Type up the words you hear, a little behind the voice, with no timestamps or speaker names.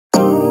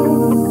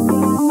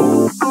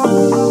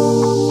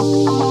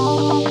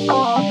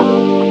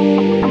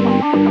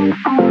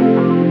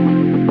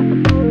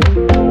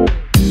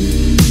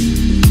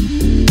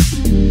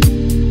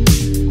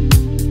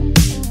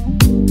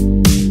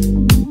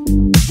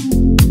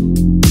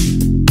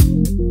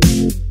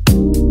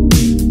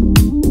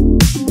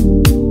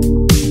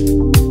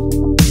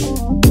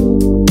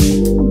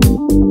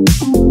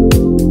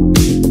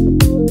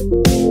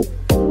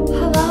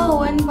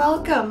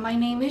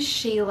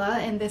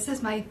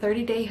my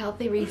 30-day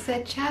healthy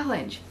reset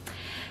challenge.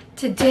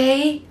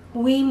 Today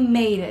we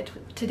made it.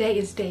 Today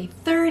is day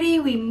 30.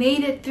 We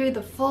made it through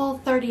the full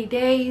 30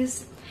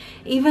 days.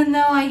 Even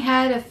though I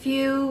had a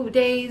few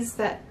days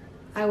that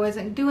I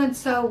wasn't doing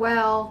so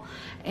well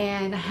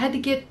and I had to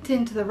get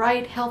into the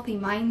right healthy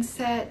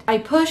mindset, I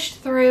pushed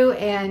through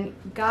and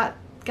got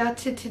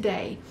to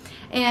today.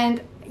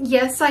 And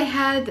yes, I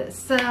had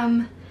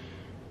some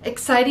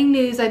exciting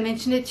news. I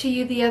mentioned it to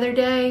you the other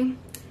day,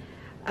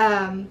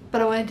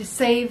 but I wanted to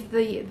save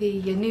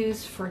the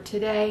news for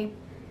today.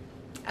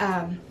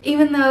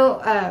 Even though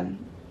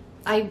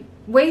I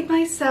weighed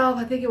myself,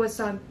 I think it was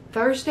on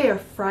Thursday or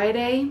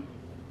Friday,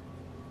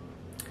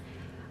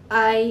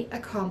 I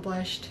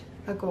accomplished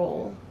a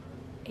goal.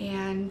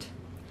 And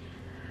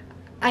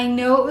I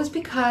know it was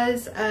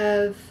because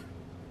of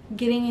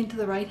getting into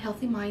the right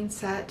healthy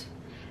mindset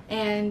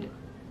and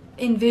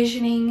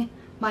envisioning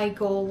my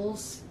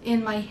goals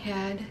in my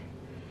head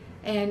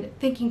and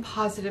thinking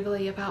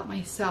positively about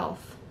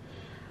myself.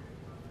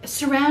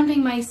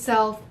 Surrounding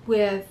myself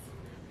with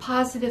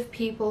positive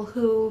people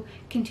who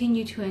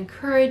continue to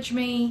encourage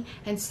me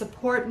and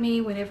support me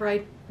whenever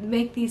I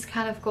make these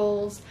kind of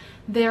goals.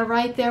 They're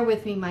right there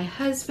with me. My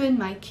husband,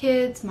 my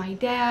kids, my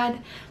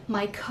dad,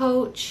 my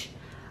coach,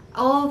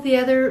 all the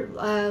other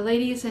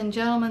ladies and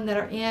gentlemen that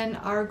are in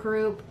our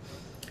group.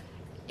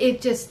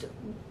 It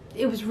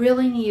was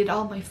really needed.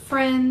 All my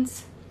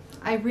friends,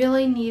 I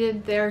really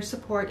needed their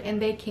support,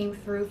 and they came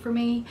through for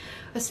me,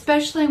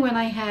 especially when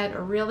I had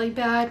a really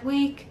bad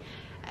week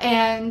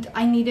and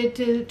I needed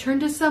to turn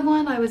to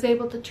someone. I was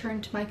able to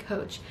turn to my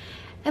coach.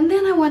 And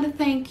then I want to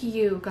thank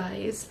you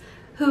guys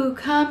who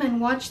come and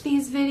watch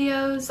these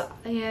videos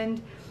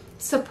and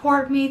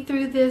support me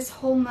through this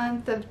whole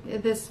month of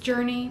this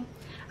journey.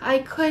 I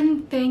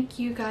couldn't thank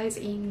you guys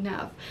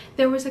enough.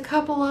 There was a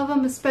couple of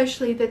them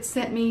especially that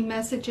sent me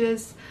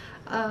messages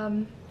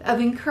of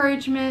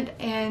encouragement,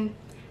 and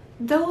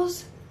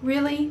those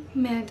really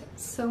meant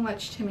so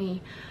much to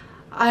me.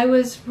 I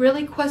was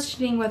really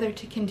questioning whether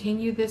to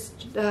continue this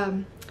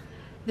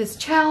this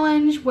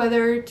challenge,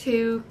 whether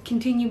to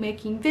continue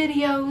making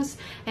videos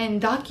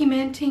and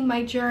documenting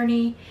my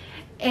journey,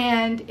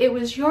 and it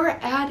was your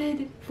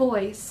added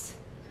voice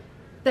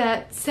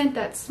that sent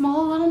that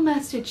small little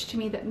message to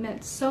me that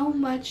meant so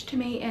much to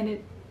me,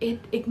 and it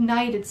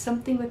ignited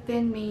something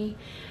within me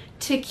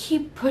to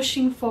keep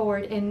pushing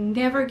forward and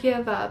never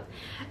give up,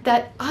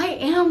 that I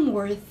am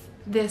worth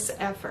this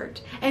effort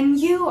and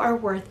you are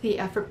worth the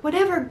effort.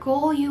 Whatever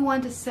goal you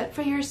want to set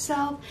for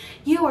yourself,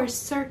 you are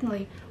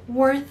certainly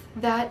worth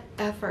that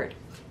effort.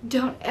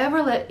 Don't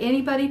ever let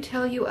anybody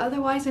tell you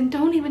otherwise, and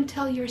don't even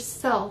tell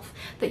yourself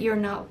that you're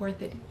not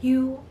worth it.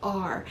 You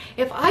are.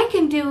 If I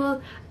can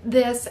do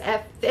this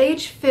at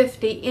age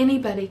 50,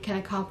 anybody can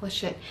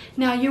accomplish it.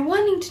 Now you're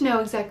wanting to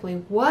know exactly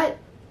what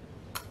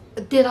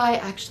did I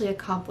actually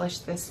accomplish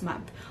this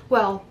month.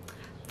 Well,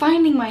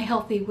 finding my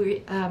healthy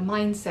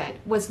mindset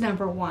was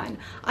number one.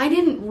 I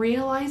didn't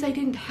realize I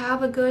didn't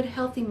have a good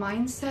healthy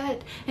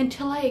mindset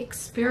until I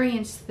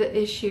experienced the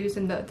issues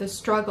and the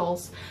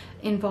struggles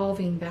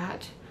involving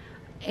that.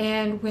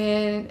 And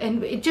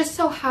it just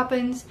so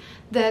happens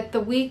that the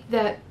week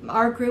that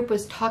our group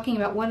was talking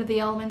about one of the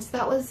elements,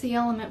 that was the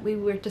element we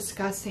were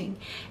discussing.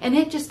 And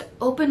it just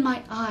opened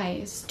my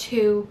eyes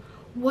to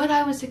what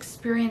I was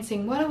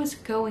experiencing, what I was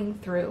going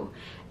through.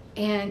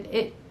 And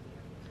it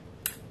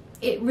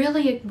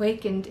really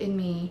awakened in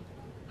me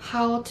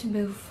how to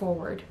move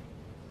forward.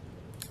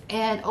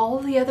 And all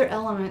the other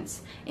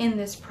elements in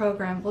this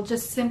program will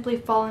just simply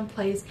fall in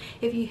place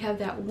if you have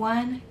that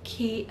one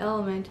key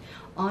element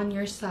on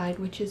your side,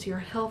 which is your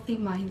healthy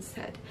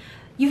mindset.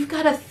 You've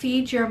got to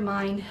feed your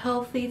mind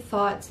healthy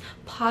thoughts,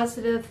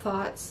 positive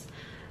thoughts,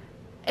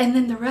 and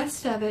then the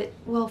rest of it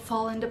will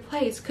fall into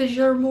place because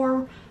you're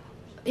more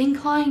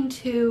inclined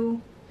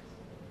to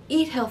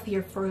eat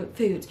healthier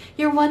foods.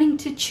 You're wanting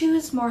to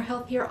choose more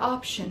healthier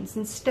options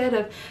instead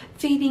of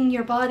feeding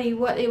your body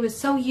what it was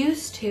so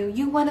used to.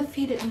 You want to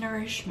feed it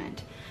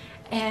nourishment.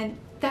 And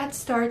that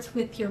starts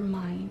with your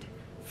mind.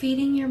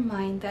 Feeding your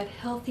mind that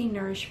healthy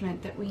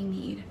nourishment that we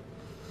need.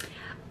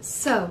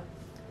 So,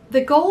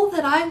 the goal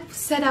that I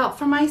set out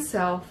for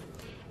myself,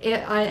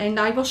 and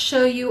I will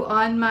show you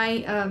on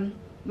my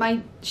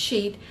my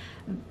sheet,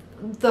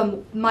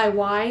 my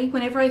why.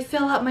 Whenever I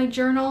fill out my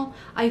journal,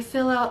 I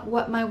fill out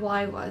what my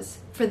why was.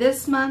 For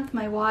this month,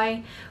 my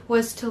why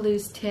was to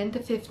lose 10 to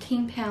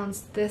 15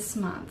 pounds this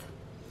month.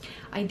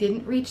 I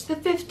didn't reach the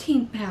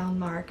 15-pound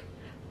mark,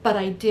 but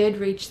I did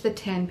reach the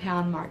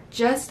 10-pound mark.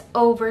 Just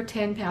over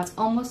 10 pounds,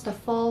 almost a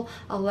full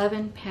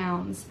 11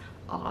 pounds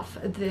off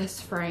this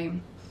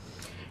frame.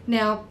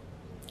 Now,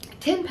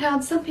 10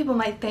 pounds, some people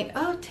might think,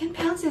 oh, 10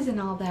 pounds isn't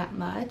all that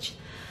much.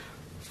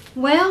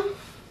 Well,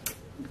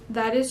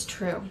 that is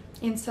true.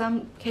 In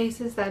some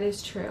cases, that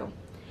is true.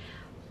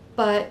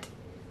 But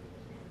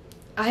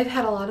I've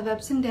had a lot of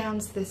ups and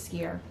downs this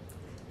year.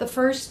 The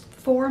first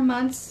 4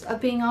 months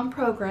of being on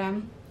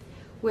program,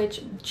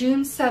 which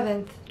June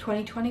 7th,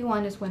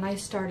 2021 is when I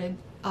started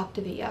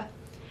Optavia.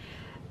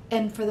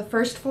 And for the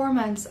first 4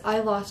 months, I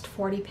lost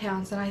 40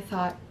 pounds, and I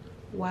thought,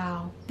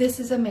 wow, this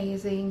is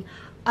amazing.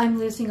 I'm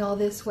losing all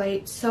this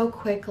weight so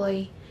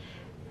quickly.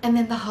 And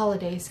then the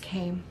holidays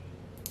came,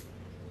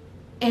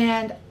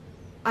 and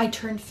I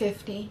turned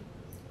 50.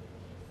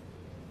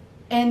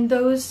 And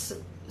those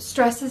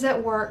stresses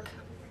at work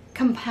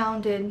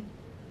compounded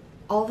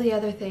all the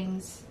other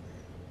things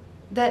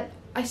that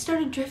I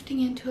started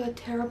drifting into a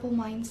terrible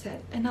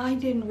mindset, and I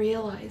didn't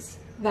realize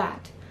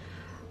that.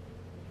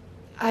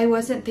 I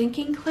wasn't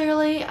thinking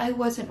clearly, I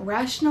wasn't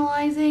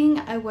rationalizing,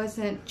 I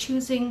wasn't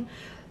choosing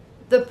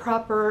the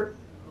proper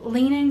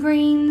lean and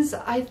greens.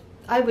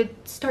 I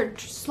would start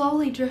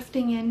slowly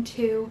drifting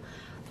into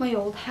my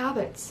old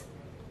habits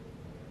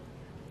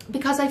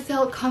because I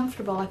felt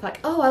comfortable. I thought,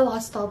 oh, I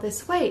lost all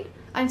this weight.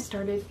 I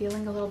started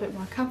feeling a little bit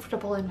more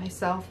comfortable in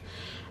myself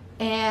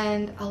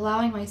and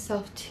allowing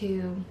myself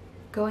to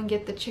go and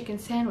get the chicken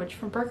sandwich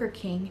from Burger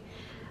King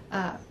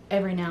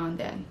every now and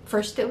then.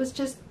 First it was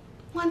just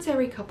once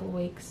every couple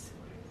weeks.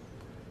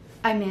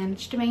 I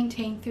managed to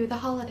maintain through the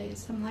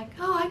holidays. I'm like,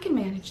 oh, I can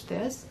manage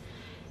this.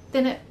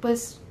 Then it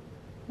was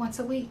once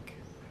a week.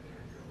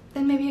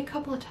 Then maybe a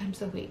couple of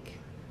times a week.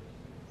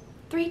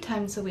 3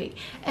 times a week.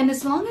 And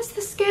as long as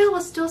the scale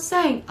was still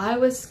saying I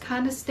was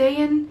kind of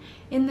staying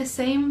in the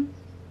same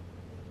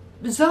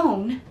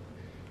zone,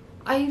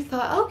 I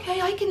thought,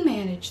 okay, I can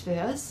manage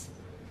this.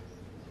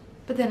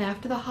 But then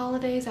after the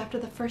holidays, after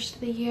the first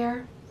of the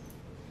year,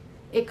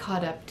 it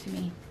caught up to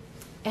me.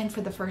 And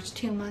for the first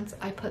 2 months,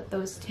 I put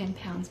those 10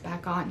 pounds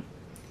back on.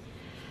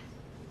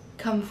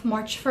 Come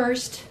March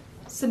 1st,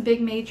 some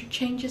big major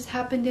changes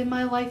happened in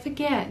my life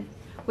again,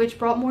 which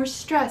brought more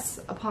stress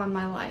upon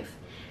my life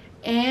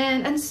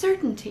and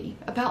uncertainty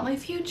about my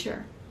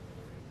future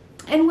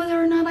and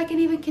whether or not I can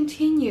even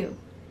continue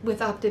with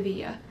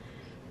Optavia.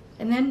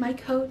 And then my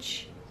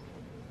coach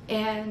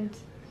and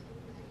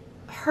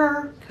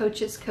her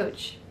coach's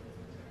coach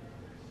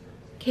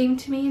came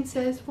to me and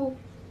says, well,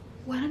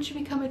 why don't you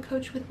become a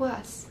coach with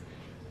us?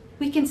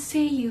 We can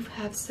see you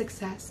have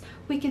success.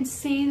 We can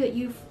see that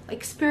you've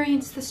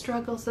experienced the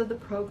struggles of the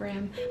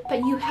program, but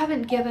you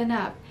haven't given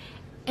up.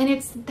 And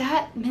it's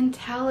that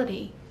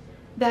mentality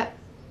that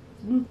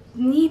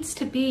needs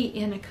to be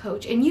in a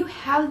coach, and you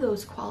have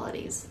those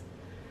qualities.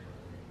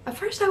 At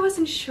first I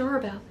wasn't sure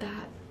about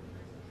that,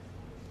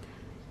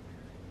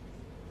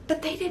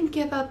 but they didn't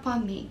give up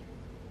on me.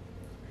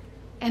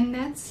 And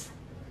that's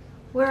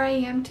where I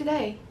am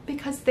today,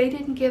 because they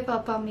didn't give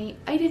up on me.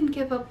 I didn't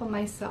give up on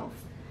myself.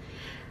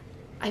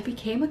 I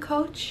became a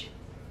coach.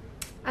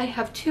 I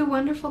have 2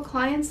 wonderful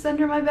clients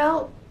under my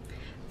belt,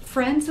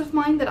 friends of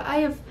mine that I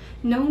have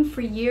known for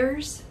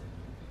years,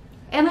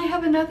 and I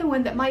have another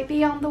one that might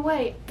be on the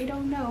way. I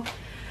don't know.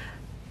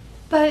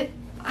 But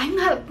I'm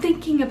not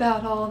thinking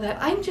about all that.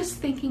 I'm just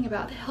thinking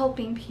about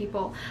helping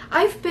people.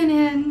 I've been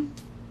in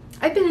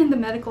the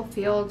medical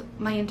field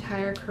my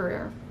entire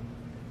career.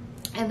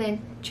 And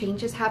then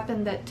changes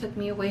happened that took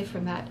me away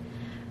from that.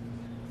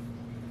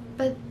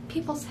 But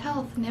people's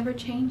health never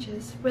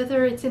changes.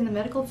 Whether it's in the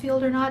medical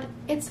field or not,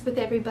 it's with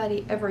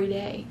everybody every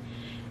day.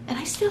 And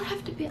I still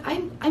have to be,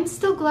 I'm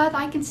still glad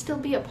I can still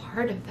be a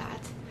part of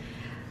that.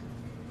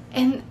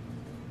 And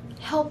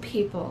help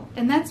people.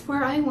 And that's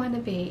where I want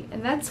to be.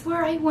 And that's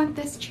where I want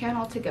this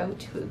channel to go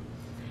to.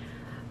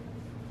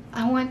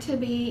 I want to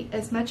be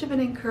as much of an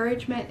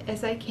encouragement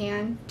as I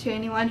can to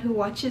anyone who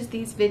watches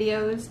these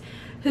videos,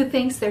 who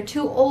thinks they're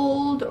too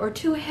old or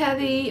too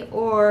heavy,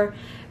 or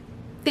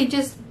they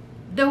just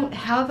don't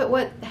have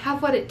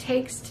what it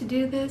takes to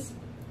do this.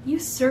 You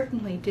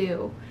certainly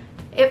do.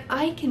 If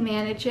I can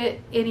manage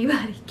it,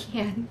 anybody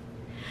can.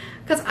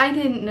 Because I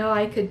didn't know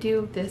I could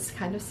do this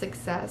kind of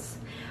success.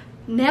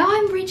 Now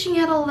I'm reaching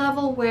at a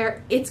level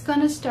where it's going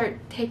to start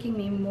taking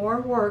me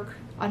more work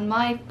on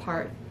my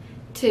part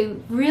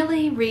to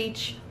really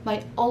reach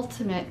my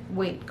ultimate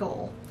weight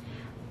goal.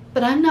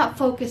 But I'm not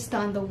focused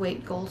on the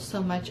weight goal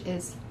so much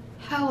as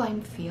how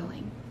I'm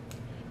feeling.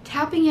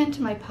 Tapping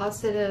into my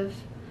positive,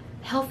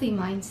 healthy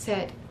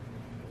mindset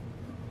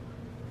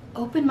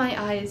opened my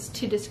eyes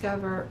to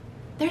discover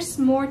there's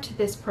more to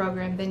this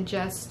program than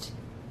just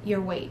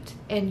your weight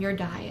and your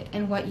diet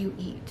and what you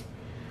eat.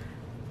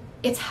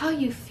 It's how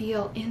you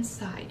feel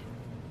inside.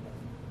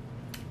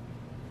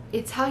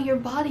 It's how your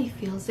body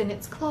feels in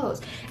its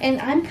clothes. And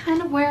I'm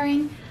kind of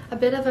wearing a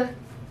bit of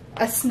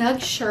a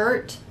snug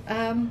shirt,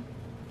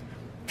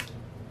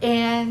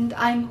 and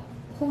I'm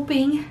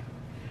hoping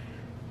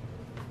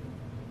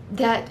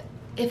that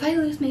if I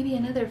lose maybe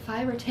another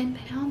 5 or 10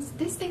 pounds,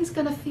 this thing's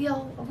gonna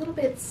feel a little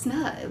bit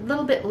snug, a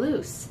little bit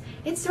loose.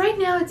 Right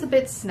now it's a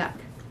bit snug,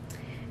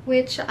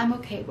 which I'm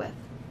okay with,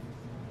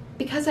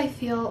 because I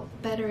feel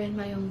better in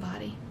my own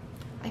body.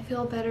 I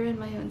feel better in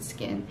my own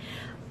skin.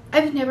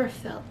 I've never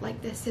felt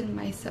like this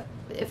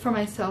for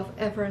myself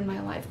ever in my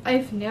life.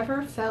 I've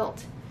never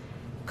felt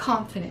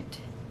confident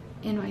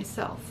in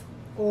myself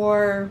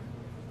or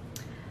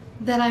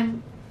that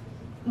I'm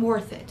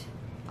worth it.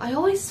 I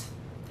was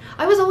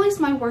always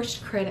my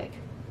worst critic.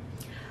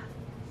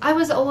 I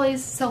was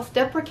always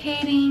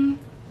self-deprecating.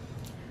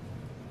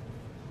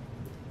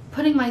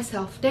 putting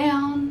myself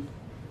down,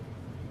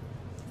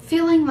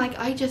 feeling like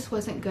I just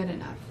wasn't good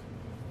enough.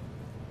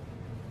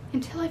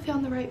 Until I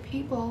found the right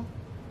people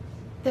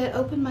that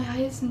opened my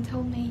eyes and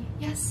told me,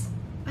 yes,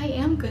 I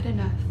am good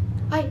enough.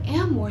 I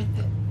am worth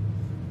it.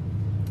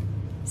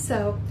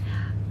 So,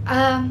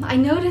 I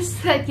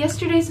noticed that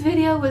yesterday's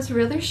video was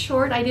really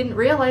short. I didn't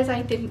realize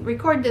I didn't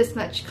record this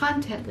much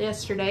content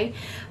yesterday,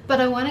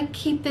 but I want to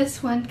keep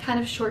this one kind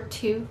of short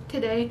too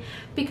today,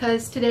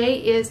 because today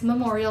is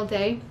Memorial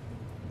Day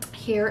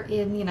here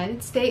in the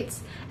United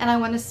States, and I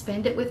want to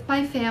spend it with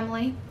my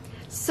family.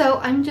 So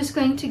I'm just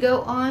going to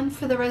go on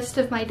for the rest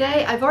of my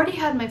day. I've already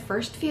had my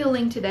first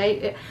fueling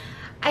today.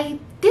 I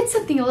did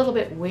something a little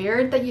bit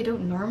weird that you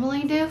don't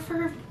normally do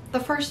for the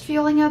first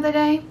fueling of the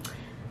day.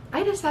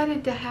 I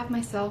decided to have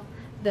myself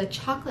the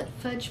chocolate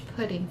fudge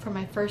pudding for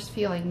my first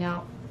fueling.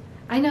 Now,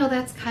 I know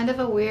that's kind of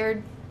a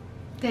weird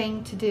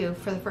thing to do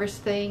for the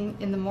first thing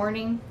in the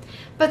morning,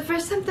 but for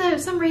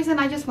some reason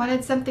I just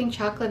wanted something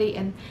chocolatey,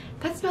 and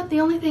that's not the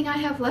only thing I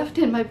have left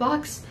in my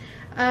box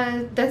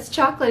that's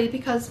chocolatey,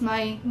 because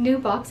my new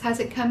box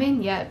hasn't come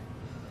in yet.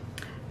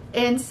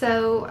 And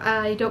so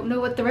I don't know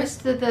what the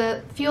rest of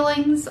the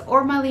fuelings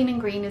or my lean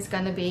and green is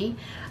going to be.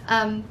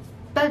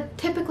 But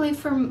typically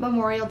for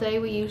Memorial Day,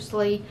 we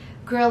usually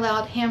grill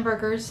out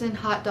hamburgers and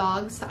hot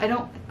dogs.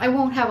 I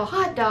won't have a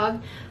hot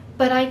dog,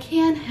 but I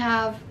can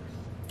have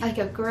like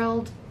a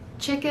grilled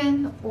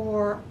chicken,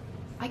 or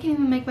I can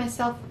even make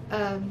myself,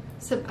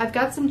 I've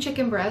got some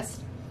chicken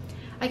breast.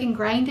 I can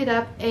grind it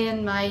up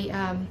in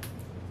my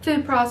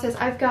food process.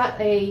 I've got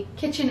a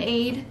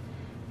KitchenAid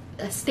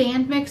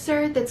stand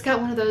mixer that's got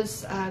one of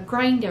those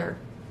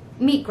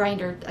meat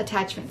grinder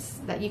attachments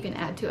that you can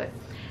add to it.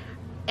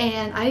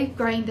 And I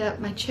grind up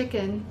my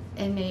chicken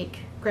and make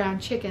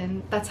ground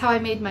chicken. That's how I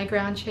made my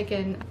ground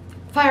chicken,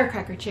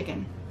 firecracker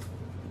chicken,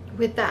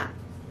 with that.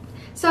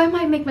 So I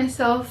might make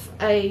myself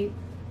a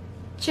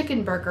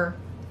chicken burger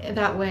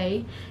that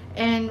way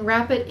and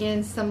wrap it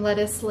in some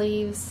lettuce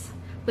leaves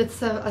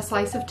with a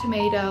slice of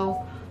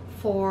tomato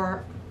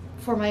for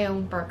my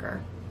own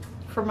burger,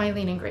 for my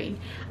lean and green.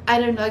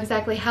 I don't know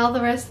exactly how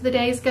the rest of the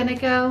day is gonna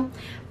go,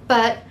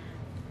 but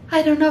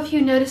I don't know if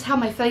you noticed how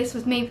my face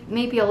was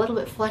maybe a little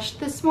bit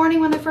flushed this morning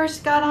when I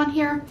first got on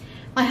here.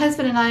 My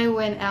husband and I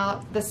went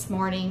out this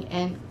morning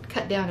and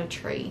cut down a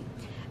tree.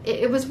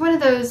 It was one of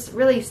those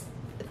really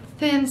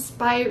thin,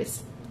 spindly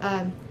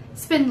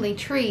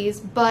trees,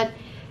 but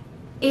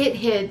it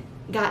had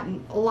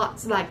gotten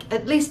lots, like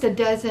at least a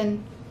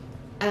dozen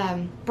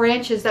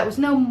branches that was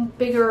no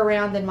bigger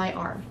around than my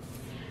arm.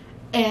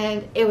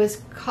 And it was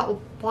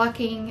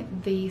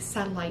blocking the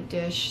satellite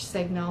dish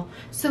signal.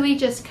 So we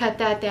just cut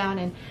that down,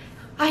 and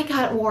I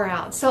got wore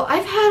out. So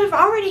I've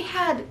already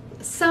had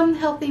some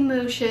healthy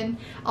motion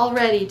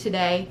already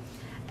today,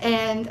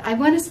 and I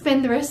want to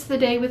spend the rest of the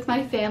day with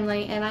my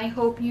family, and I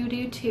hope you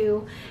do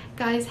too.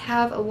 Guys,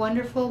 have a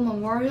wonderful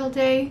Memorial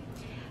Day,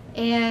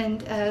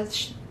 and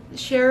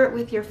share it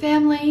with your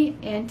family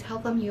and tell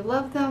them you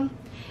love them.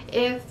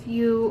 If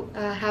you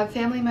have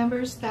family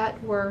members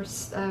that were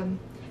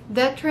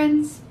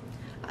veterans,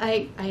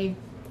 I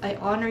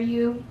honor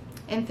you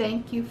and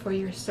thank you for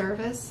your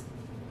service.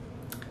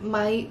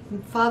 My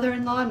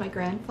father-in-law and my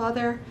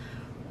grandfather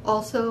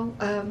also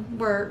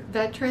were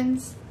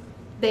veterans.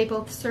 They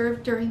both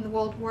served during the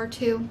World War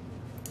II.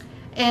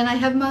 And I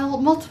have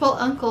multiple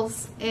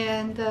uncles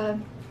and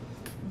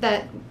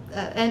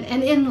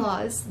and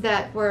in-laws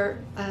that were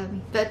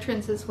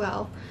veterans as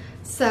well.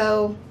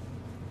 So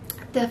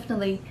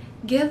definitely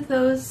give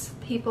those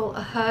people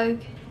a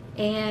hug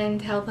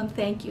and tell them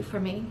thank you for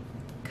me,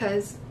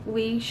 because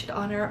we should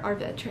honor our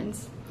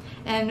veterans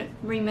and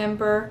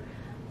remember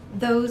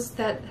those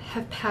that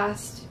have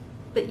passed,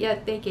 but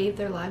yet they gave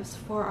their lives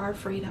for our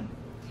freedom.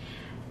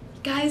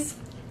 Guys,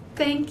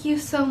 thank you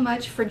so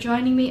much for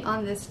joining me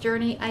on this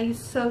journey. I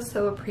so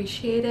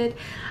appreciate it.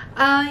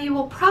 You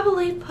will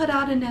probably put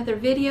out another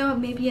video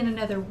maybe in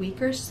another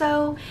week or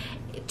so.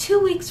 2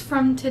 weeks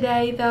from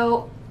today,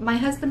 though, my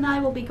husband and I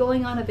will be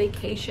going on a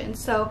vacation,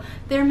 so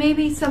there may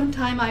be some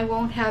time I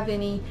won't have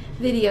any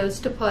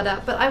videos to put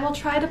up, but I will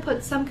try to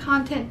put some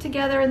content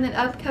together in the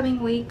upcoming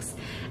weeks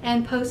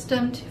and post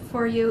them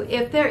for you.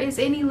 If there is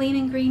any lean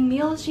and green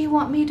meals you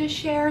want me to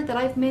share that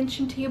I've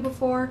mentioned to you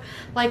before,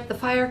 like the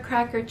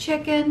firecracker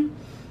chicken,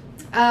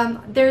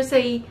 there's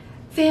a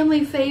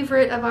family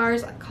favorite of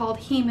ours called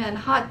He-Man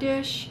Hot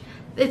Dish.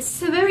 It's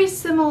very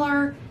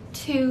similar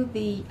to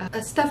the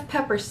stuffed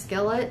pepper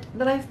skillet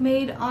that I've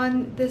made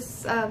on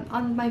this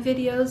on my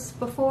videos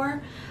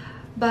before,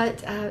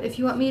 but if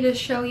you want me to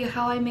show you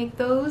how I make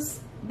those,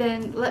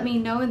 then let me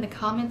know in the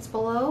comments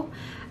below,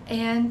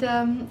 and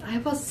I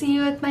will see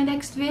you at my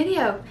next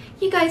video.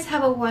 You guys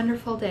have a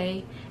wonderful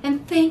day,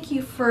 and thank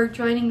you for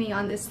joining me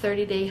on this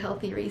 30-day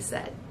healthy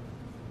reset.